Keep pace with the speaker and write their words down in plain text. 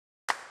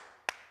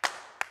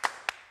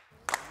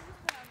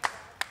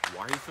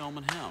Why are you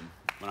filming him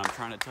when I'm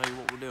trying to tell you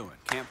what we're doing?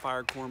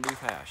 Campfire corned beef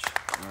hash.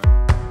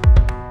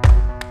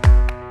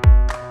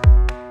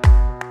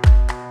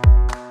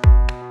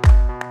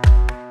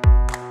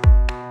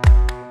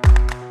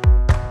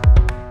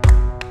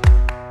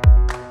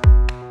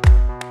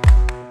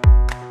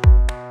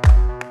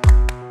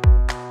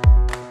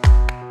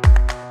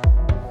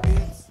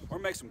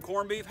 Make some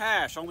corned beef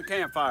hash on the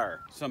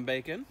campfire. Some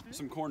bacon,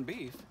 some corned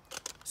beef,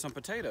 some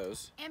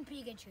potatoes, and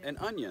Pikachu, and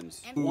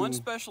onions. And one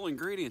special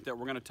ingredient that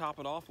we're going to top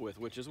it off with,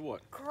 which is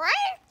what? Crust.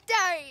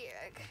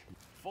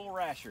 Full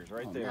rashers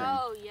right there.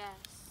 Oh yes.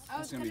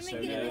 That's gonna be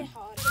so good.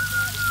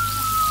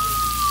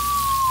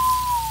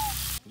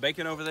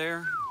 Bacon over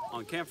there on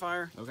the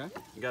campfire. Okay.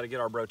 We got to get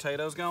our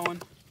potatoes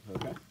going.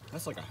 Okay.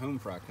 That's like a home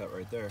fry cut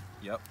right there.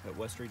 Yep. At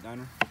West Street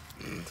Diner.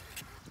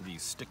 The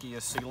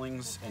stickiest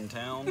ceilings in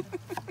town.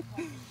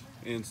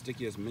 And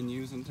stickiest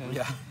menus in town.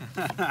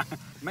 Yeah.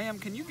 Ma'am,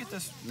 can you get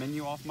this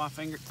menu off my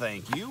finger?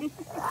 Thank you.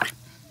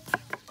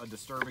 A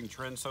disturbing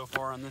trend so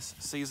far on this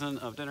season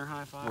of Dinner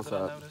High Five. What's that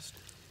that? I noticed.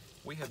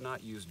 We have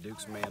not used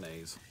Duke's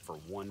mayonnaise for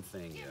one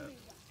thing yet.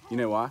 You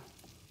know why?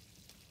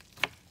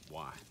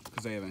 Why?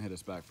 Because they haven't hit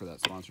us back for that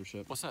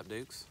sponsorship. What's up,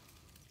 Dukes?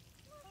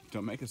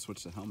 Don't make us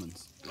switch to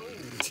Hellman's.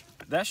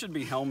 That should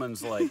be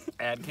Hellman's like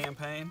ad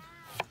campaign.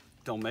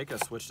 Don't make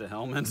us switch to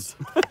Hellman's.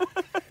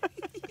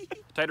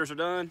 Taters are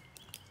done.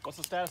 What's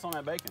the status on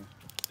that bacon?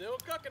 Still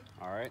cooking.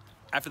 All right.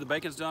 After the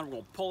bacon's done, we're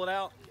gonna pull it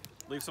out,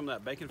 leave some of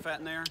that bacon fat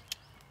in there,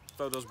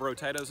 throw those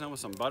potatoes in with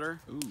some butter.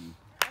 Ooh.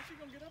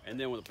 And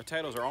then when the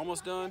potatoes are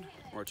almost done,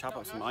 we're gonna chop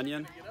up some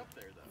onion.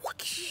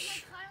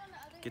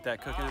 Get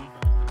that cooking.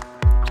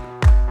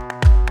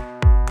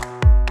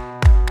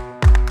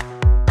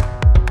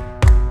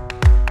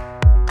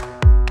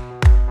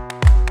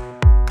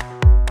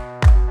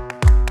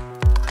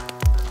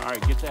 All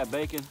right, get that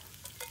bacon.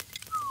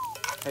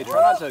 Hey,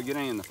 try not to get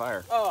any in the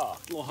fire. Oh,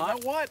 a little hot.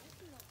 You know what?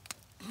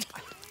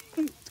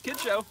 It's a kid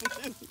show.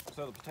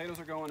 So the potatoes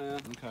are going in.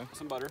 Okay.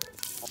 Some butter.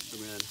 Put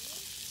them in.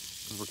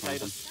 We're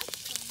camping.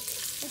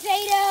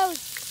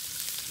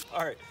 Potatoes.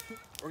 All right,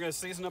 we're gonna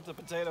season up the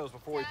potatoes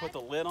before we put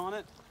the lid on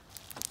it.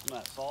 Some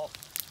of that salt,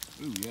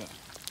 Ooh, yeah.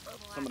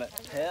 some of that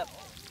pep,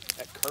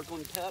 that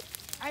Kirkland pep.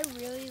 I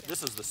really.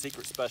 This is the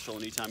secret special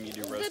anytime you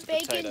do Is roasted the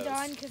bacon potatoes.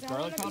 done? Because I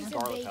want to piece of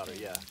Garlic bacon. powder,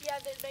 yeah. Yeah,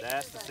 the bacon.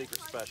 That's the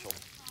secret special.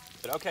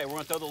 But okay, we're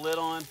gonna throw the lid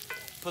on,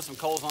 put some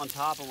coals on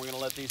top, and we're gonna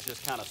let these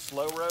just kind of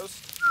slow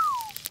roast.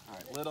 All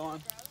right, lid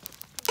on.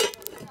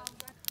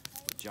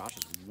 Josh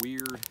is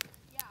weird.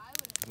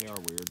 They are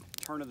weird.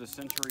 Turn of the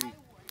century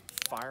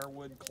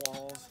firewood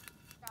claws.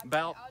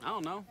 About, I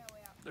don't know,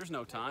 there's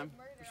no time.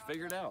 Just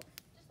figure it out.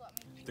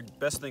 The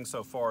best thing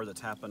so far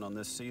that's happened on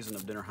this season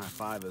of Dinner High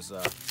Five is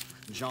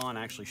John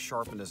actually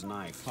sharpened his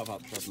knife.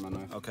 Pop-up sharpened my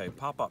knife. Okay,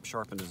 Pop-Up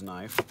sharpened his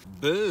knife.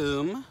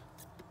 Boom.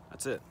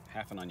 That's it,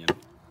 half an onion.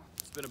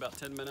 It's been about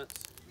 10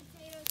 minutes.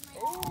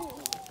 Oh,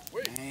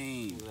 wait.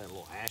 Dang. Look at that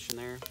little ash in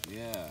there.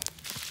 Yeah.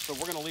 So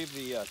we're gonna leave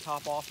the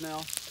top off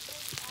now,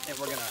 and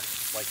we're gonna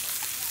like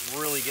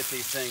really get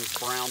these things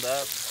browned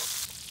up.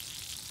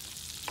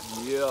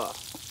 Yeah.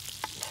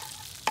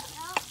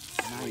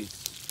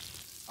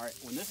 Nice. All right,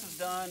 when this is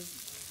done,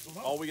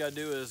 all we gotta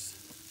do is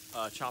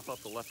chop up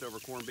the leftover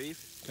corned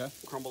beef, Okay.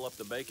 crumble up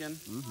the bacon,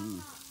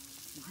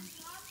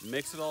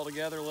 mix it all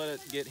together, let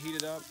it get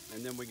heated up,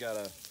 and then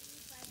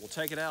we'll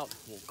take it out,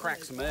 we'll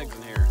crack some eggs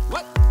in here.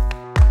 What?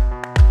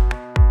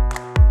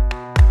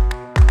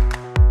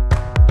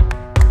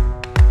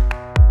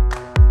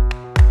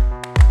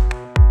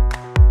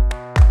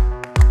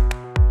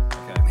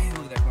 Okay. Man,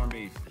 look at that corned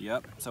beef.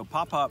 Yep, so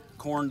Pop-Up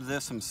corned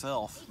this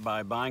himself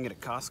by buying it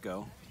at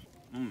Costco.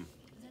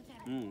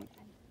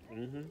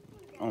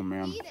 Oh,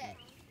 man. Eat it.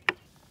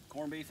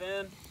 Corned beef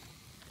in,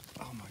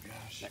 Oh, my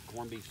gosh. that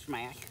corned beef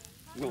smack.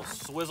 I'm gonna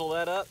swizzle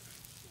that up.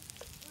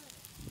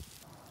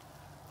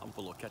 I'm gonna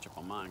put a little ketchup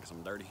on mine because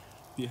I'm dirty.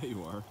 Yeah,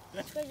 you are.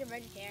 Because you're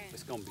vegetarian.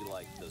 It's gonna be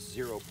like the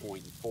 0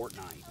 point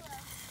Fortnite.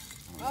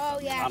 Oh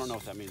yeah. I don't know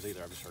what that means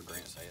either. I've just heard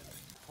Grant say it.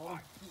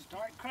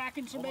 Start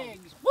cracking some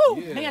eggs.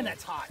 Woo! Yeah. Man,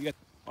 that's hot.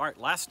 All right,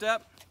 last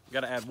step.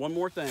 Got to add one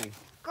more thing.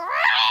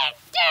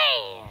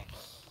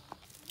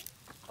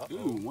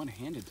 Ooh,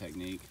 one-handed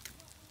technique.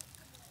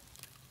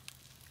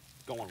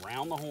 Going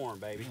round the horn,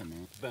 baby. Yeah,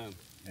 man. Boom.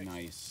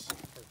 Nice.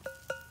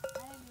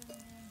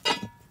 Oh,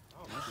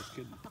 I'm just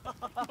kidding.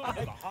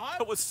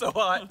 That was so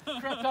hot.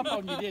 Crept up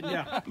on you, didn't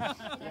you?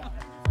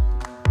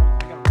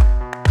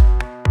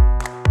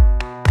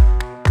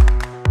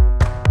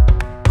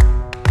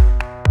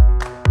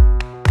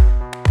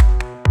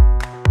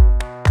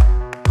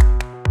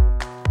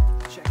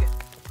 Check it.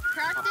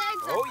 Cracked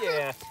eggs. Oh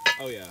yeah.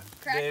 Oh, yeah.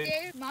 Cracked Dude.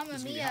 eggs. Mamma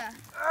mia.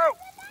 Oh.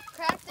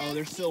 Cracked eggs. Oh,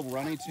 they're still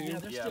runny, too? Yeah,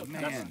 they're Yeah, still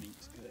man. man.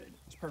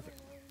 It's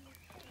perfect.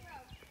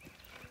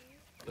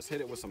 Let's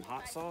hit it with some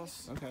hot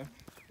sauce. Okay.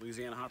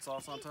 Louisiana hot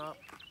sauce on top.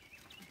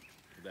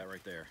 That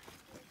right there.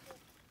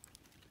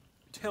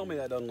 Tell me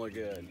that doesn't look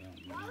good.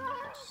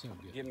 So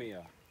good. Give me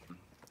a.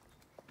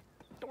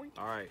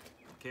 All right,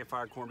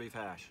 Campfire Corned Beef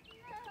Hash.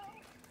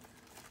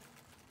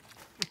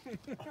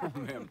 Oh,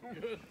 man.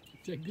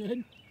 Is that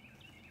good?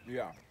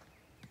 Yeah.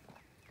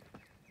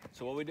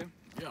 So what we do?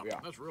 Yeah.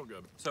 That's real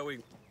good. So we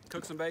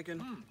cooked some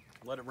bacon,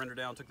 let it render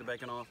down, took the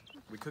bacon off.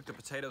 We cooked the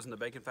potatoes in the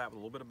bacon fat with a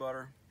little bit of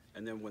butter.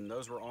 And then when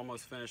those were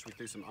almost finished, we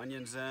threw some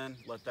onions in,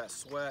 let that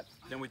sweat.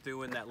 Then we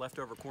threw in that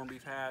leftover corned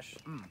beef hash,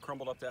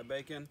 crumbled up that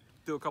bacon,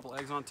 threw a couple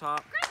eggs on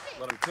top,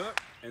 let them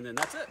cook, and then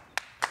that's it.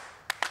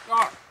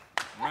 Oh,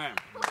 Man,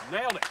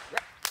 nailed it.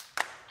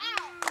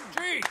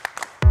 gee.